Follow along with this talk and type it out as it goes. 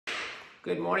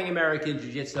Good morning, American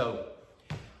Jiu-Jitsu.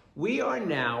 We are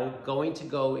now going to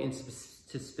go into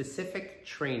specific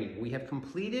training. We have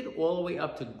completed all the way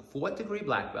up to 4th degree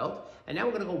black belt, and now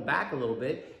we're going to go back a little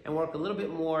bit and work a little bit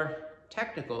more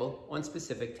technical on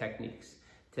specific techniques.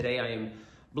 Today I am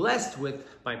blessed with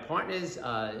my partners,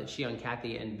 Shion,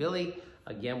 Kathy, and Billy.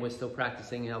 Again, we're still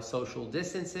practicing our social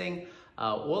distancing.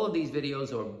 All of these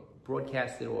videos are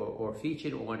broadcasted or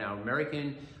featured on our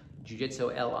American Jiu-Jitsu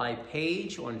LI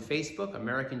page on Facebook,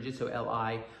 American Jiu-Jitsu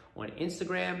LI on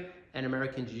Instagram, and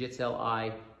American Jiu-Jitsu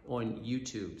LI on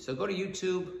YouTube. So go to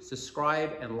YouTube,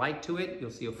 subscribe, and like to it. You'll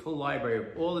see a full library of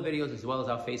all the videos as well as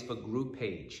our Facebook group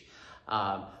page.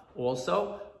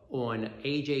 Also, on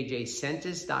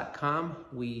ajjcenters.com,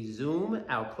 we Zoom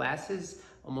our classes,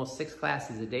 almost 6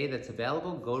 classes a day that's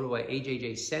available. Go to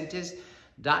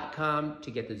ajjcenters.com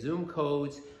to get the Zoom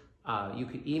codes. You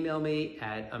can email me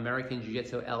at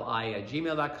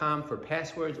americanjiujitsuli@gmail.com for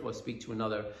passwords or speak to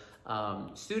another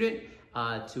student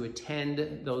to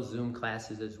attend those Zoom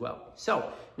classes as well.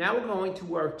 So now we're going to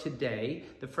work today.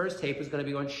 The first tape is going to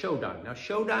be on SHODAN. Now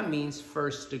SHODAN means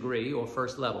first degree or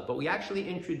first level, but we actually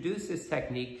introduce this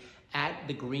technique at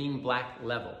the green-black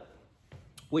level,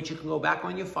 which you can go back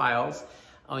on your files,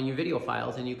 on your video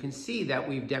files, and you can see that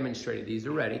we've demonstrated these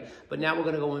already, but now we're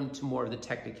going to go into more of the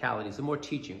technicalities, the more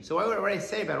teaching. So what I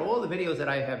say about all the videos that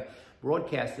I have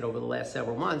broadcasted over the last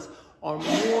several months are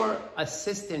more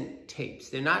assistant tapes.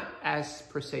 They're not as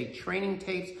per se training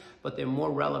tapes, but they're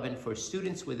more relevant for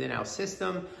students within our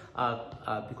system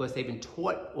because they've been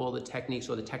taught all the techniques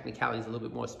or the technicalities a little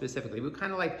bit more specifically. We're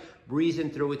kind of like breezing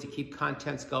through it to keep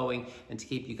contents going and to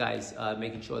keep you guys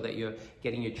making sure that you're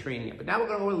getting your training in. But now we're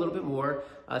going to go a little bit more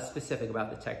specific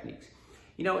about the techniques.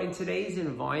 You know, in today's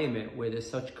environment where there's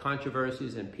such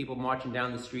controversies and people marching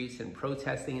down the streets and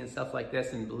protesting and stuff like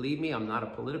this, and believe me, I'm not a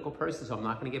political person, so I'm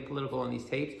not going to get political on these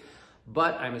tapes,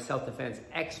 but I'm a self-defense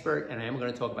expert, and I am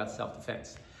going to talk about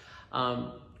self-defense.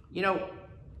 You know,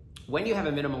 when you have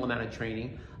a minimal amount of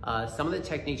training, some of the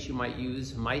techniques you might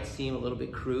use might seem a little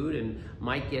bit crude and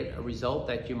might get a result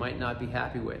that you might not be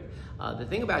happy with. The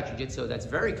thing about Jiu-Jitsu that's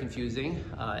very confusing,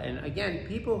 and again,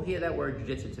 people hear that word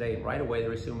Jiu-Jitsu today and right away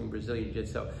they're assuming Brazilian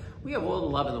Jiu-Jitsu. We have all the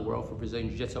love in the world for Brazilian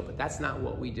Jiu-Jitsu, but that's not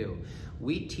what we do.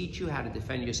 We teach you how to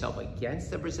defend yourself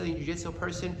against a Brazilian Jiu-Jitsu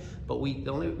person, but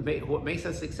what makes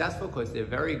us successful, because they're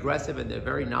very aggressive and they're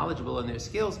very knowledgeable in their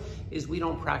skills, is we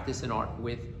don't practice an art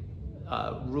with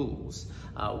rules.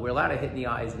 We're allowed to hit in the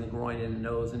eyes and the groin and the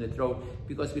nose and the throat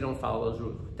because we don't follow those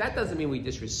rules. That doesn't mean we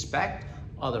disrespect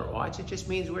other arts. It just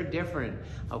means we're different,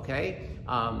 okay?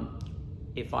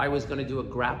 If I was going to do a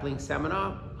grappling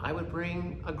seminar, I would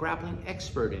bring a grappling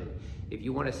expert in. If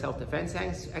you want a self-defense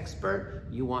expert,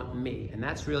 you want me. And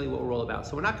that's really what we're all about.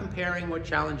 So we're not comparing or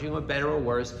challenging or better or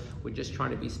worse. We're just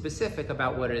trying to be specific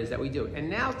about what it is that we do. And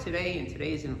now today, in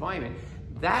today's environment,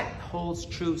 that holds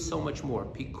true so much more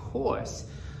because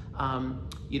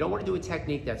you don't want to do a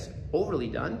technique that's overly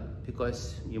done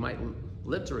because you might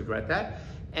live to regret that.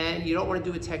 And you don't want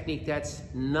to do a technique that's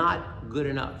not good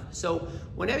enough. So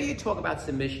whenever you talk about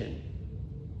submission,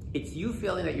 it's you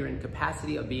feeling that you're in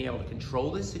capacity of being able to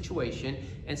control this situation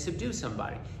and subdue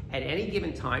somebody. At any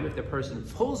given time, if the person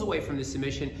pulls away from the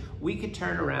submission, we could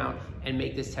turn around and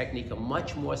make this technique a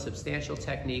much more substantial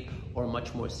technique or a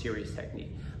much more serious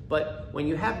technique. But when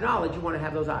you have knowledge, you want to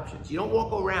have those options. You don't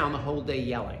walk around the whole day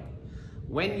yelling.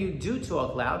 When you do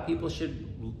talk loud, people should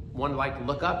want to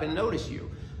look up and notice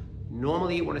you.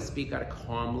 Normally, you want to speak at a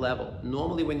calm level.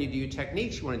 Normally, when you do your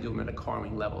techniques, you want to do them at a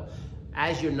calming level.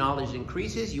 As your knowledge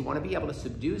increases, you want to be able to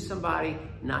subdue somebody,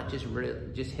 not just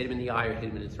hit him in the eye or hit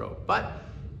him in the throat. But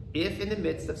if in the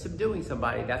midst of subduing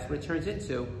somebody, that's what it turns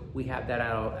into, we have that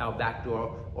out our back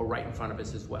door or right in front of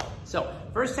us as well. So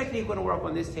first technique we're going to work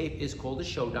on this tape is called the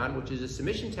SHODAN, which is a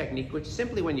submission technique, which is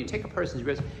simply when you take a person's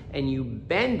wrist and you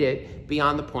bend it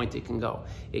beyond the point it can go.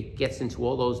 It gets into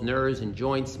all those nerves and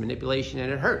joints, manipulation,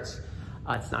 and it hurts.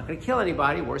 It's not going to kill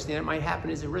anybody. Worst thing that might happen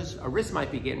is a wrist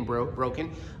might be getting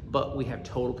broken, but we have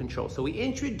total control. So we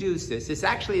introduce this. This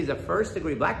actually is a first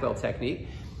degree black belt technique,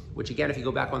 which again, if you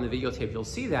go back on the videotape, you'll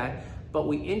see that. But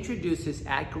we introduce this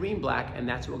at green black, and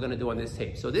that's what we're going to do on this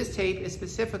tape. So this tape is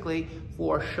specifically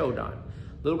for SHODAN.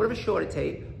 A little bit of a shorter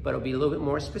tape, but it'll be a little bit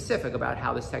more specific about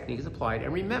how this technique is applied.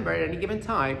 And remember, at any given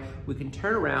time, we can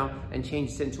turn around and change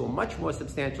this into a much more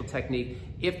substantial technique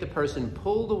if the person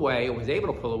pulled away or was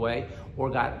able to pull away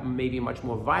or got maybe much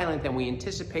more violent than we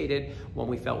anticipated when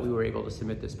we felt we were able to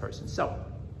submit this person. So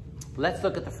let's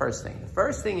look at the first thing. The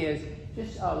first thing is,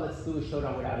 let's do a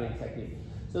SHODAN without any technique.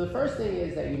 So the first thing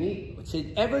is that you need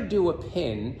to ever do a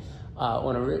pin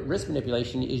on a wrist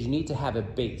manipulation is you need to have a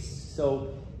base.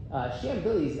 So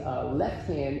Billy's left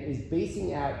hand is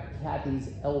basing out Kathy's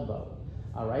elbow.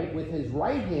 All right, with his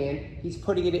right hand, he's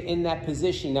putting it in that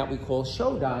position that we call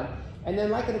SHODAN, and then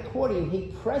like an accordion, he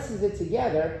presses it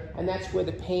together, and that's where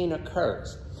the pain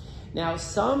occurs. Now,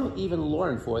 some even law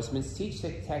enforcement teach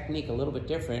the technique a little bit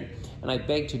different, and I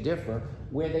beg to differ,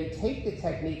 where they take the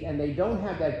technique and they don't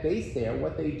have that base there.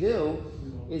 What they do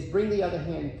is bring the other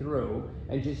hand through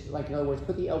and just, like in other words,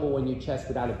 put the elbow on your chest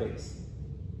without a base.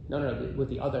 No, with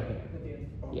the other hand.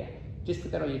 Yeah, just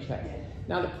put that on your chest.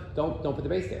 Now, don't put the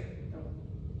base there.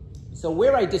 So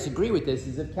where I disagree with this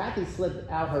is if Kathy slipped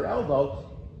out her elbow,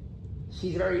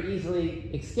 she's very easily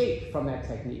escaped from that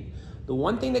technique. The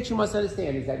one thing that you must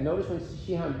understand is that notice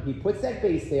when he puts that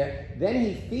base there, then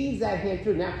he feeds that hand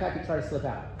through. Now Kathy tries to slip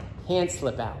out. Can't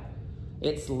slip out.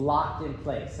 It's locked in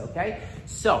place, okay?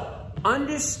 So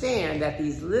understand that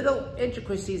these little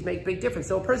intricacies make big difference.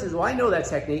 So a person says, well, I know that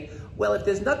technique. Well, if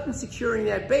there's nothing securing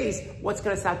that base, what's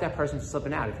gonna stop that person from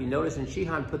slipping out? If you notice when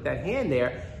Shihan put that hand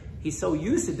there, he's so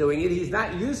used to doing it, he's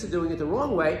not used to doing it the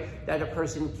wrong way that a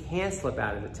person can slip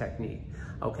out of the technique,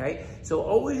 okay? So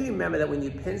always remember that when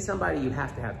you pin somebody, you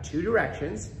have to have two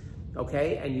directions,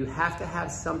 okay? And you have to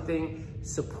have something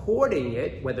supporting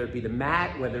it, whether it be the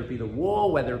mat, whether it be the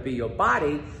wall, whether it be your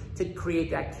body, to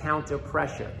create that counter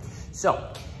pressure.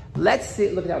 So let's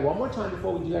look at that one more time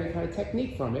before we do any kind of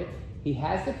technique from it. He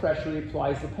has the pressure, he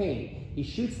applies the pain. He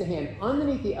shoots the hand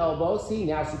underneath the elbow, see,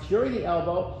 now securing the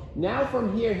elbow. Now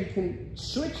from here, he can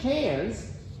switch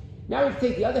hands. Now he can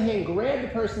take the other hand, grab the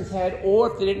person's head,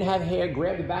 or if they didn't have hair,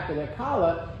 grab the back of their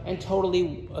collar and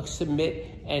totally submit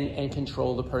and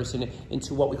control the person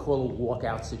into what we call a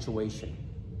walkout situation.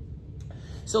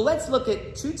 So let's look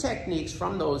at two techniques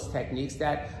from those techniques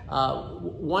that,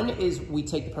 one is we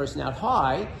take the person out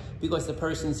high because the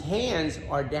person's hands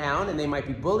are down and they might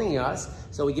be bullying us,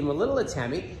 so we give them a little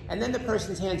atemi, and then the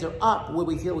person's hands are up where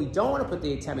we feel we don't want to put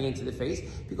the atemi into the face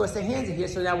because their hands are here,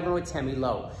 so now we're going to atemi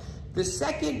low. The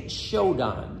second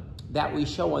SHODAN that we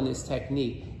show on this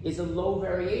technique is a low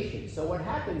variation. So what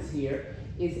happens here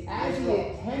is as the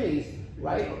atemis,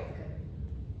 right,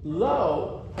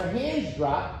 low, her hands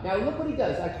drop. Now look what he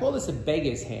does. I call this a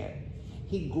beggar's hand.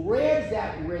 He grabs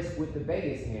that wrist with the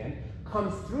beggar's hand,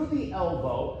 comes through the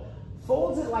elbow,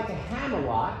 folds it like a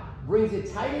hammerlock, brings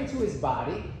it tight into his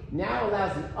body, now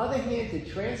allows the other hand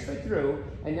to transfer through,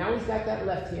 and now he's got that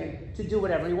left hand to do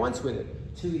whatever he wants with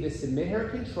it, to either submit her,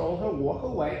 control her, walk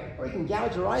away, or he can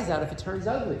gouge her eyes out if it turns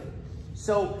ugly.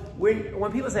 So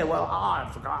when people say, well, I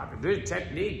forgot, this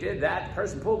technique did that, the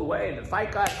person pulled away and the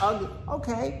fight got ugly,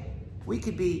 okay, we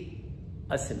could be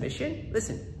a submission.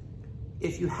 Listen,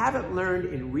 if you haven't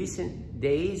learned in recent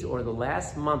days or the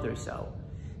last month or so,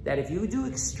 that if you do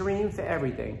extreme for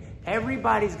everything,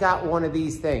 everybody's got one of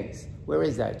these things. Where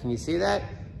is that? Can you see that?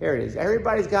 Here it is.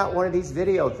 Everybody's got one of these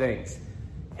video things.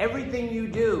 Everything you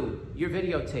do, you're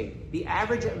videotaped. The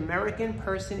average American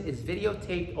person is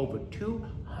videotaped over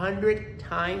 200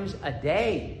 times a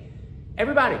day.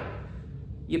 Everybody.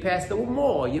 You pass the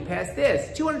mall, you pass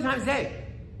this, 200 times a day.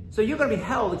 So you're gonna be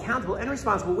held accountable and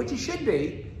responsible, which you should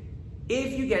be,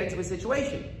 if you get into a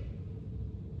situation.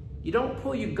 You don't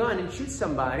pull your gun and shoot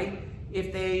somebody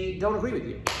if they don't agree with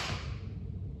you.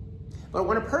 But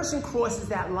when a person crosses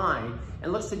that line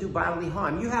and looks to do bodily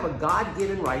harm, you have a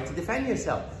God-given right to defend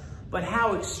yourself. But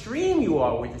how extreme you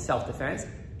are with the self-defense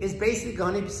is basically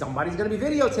gonna be, somebody's gonna be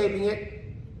videotaping it.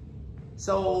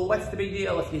 So what's the big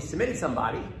deal if you submitted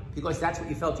somebody, because that's what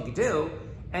you felt you could do,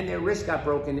 and their wrist got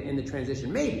broken in the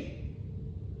transition? Maybe.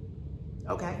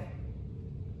 Okay.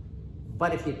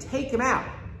 But if you take them out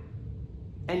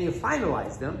and you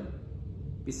finalize them,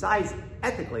 besides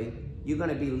ethically, you're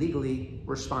gonna be legally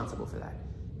responsible for that.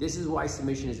 This is why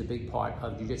submission is a big part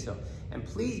of Jiu-Jitsu. And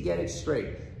please get it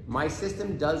straight. My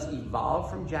system does evolve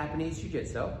from Japanese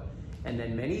Jiu-Jitsu. And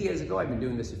then many years ago, I've been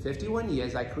doing this for 51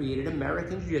 years, I created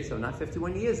American Jiu-Jitsu, not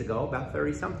 51 years ago, about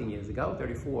 30-something years ago,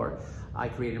 34, I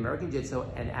created American Jiu-Jitsu,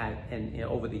 and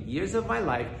over the years of my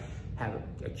life, have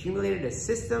accumulated a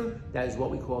system that is what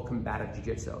we call combative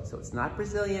Jiu-Jitsu. So it's not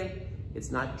Brazilian,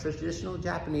 it's not traditional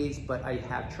Japanese, but I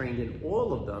have trained in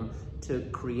all of them to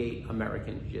create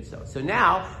American Jiu-Jitsu. So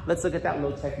now, let's look at that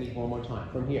low technique one more time.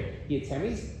 From here, he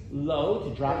attemis low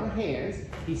to drop her hands,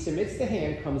 he submits the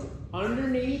hand, comes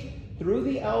underneath, through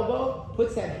the elbow,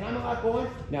 puts that hammerlock on,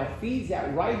 now feeds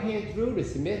that right hand through to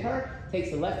submit her, takes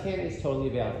the left hand and is totally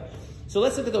available. So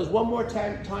let's look at those one more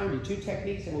time, do two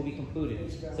techniques and we'll be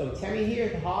concluded. So Temi here,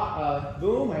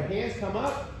 boom, her hands come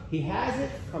up, he has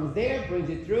it, comes there, brings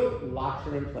it through, locks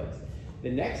her in place. The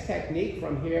next technique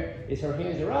from here is her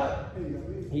hands are up,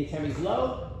 he attemis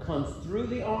low, comes through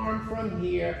the arm from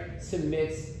here,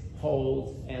 submits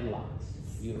holds, and locks.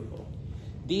 Beautiful.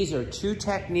 These are 2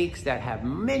 techniques that have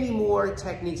many more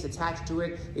techniques attached to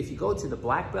it. If you go to the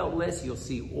black belt list, you'll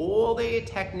see all the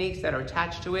techniques that are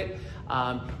attached to it.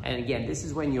 And again, this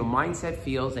is when your mindset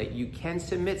feels that you can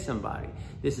submit somebody.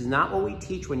 This is not what we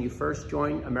teach when you first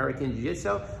join American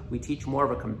Jiu-Jitsu. We teach more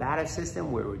of a combative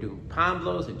system where we're doing palm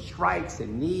blows and strikes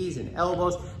and knees and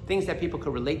elbows, things that people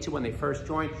could relate to when they first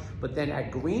join. But then at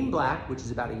Green Black, which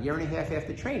is about 1.5 years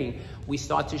after training, we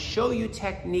start to show you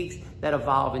techniques that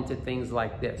evolve into things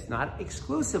like this. Not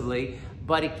exclusively,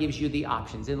 but it gives you the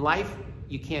options. In life,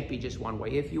 you can't be just one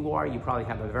way. If you are, you probably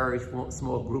have a very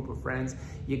small group of friends.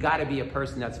 You gotta be a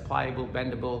person that's pliable,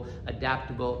 bendable,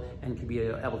 adaptable, and can be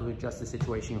able to adjust the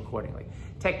situation accordingly.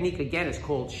 Technique, again, is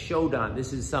called SHODAN.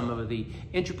 This is some of the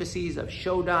intricacies of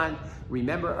SHODAN.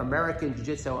 Remember, American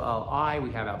Jiu-Jitsu LI,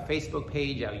 we have our Facebook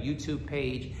page, our YouTube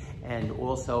page, and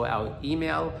also our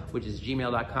email, which is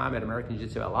gmail.com at American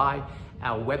Jiu-Jitsu LI.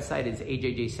 Our website is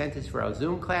AJJ Centers for our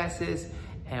Zoom classes,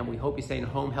 and we hope you're staying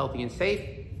home healthy and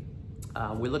safe.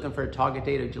 We're looking for a target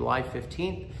date of July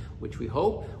 15th, which we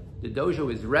hope. The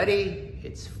dojo is ready.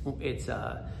 It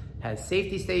has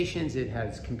safety stations. It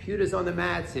has computers on the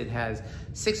mats. It has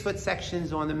 6-foot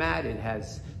sections on the mat. It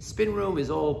has spin room.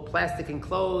 Is all plastic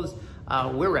enclosed.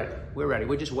 We're ready. We're ready.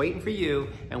 We're just waiting for you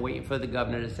and waiting for the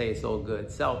governor to say it's all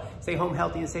good. So stay home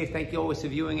healthy and safe. Thank you always for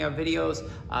viewing our videos.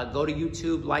 Go to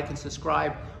YouTube, like and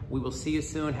subscribe. We will see you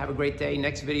soon. Have a great day.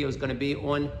 Next video is going to be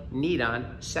on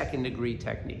Nidan, 2nd degree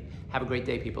technique. Have a great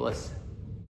day, people. Let's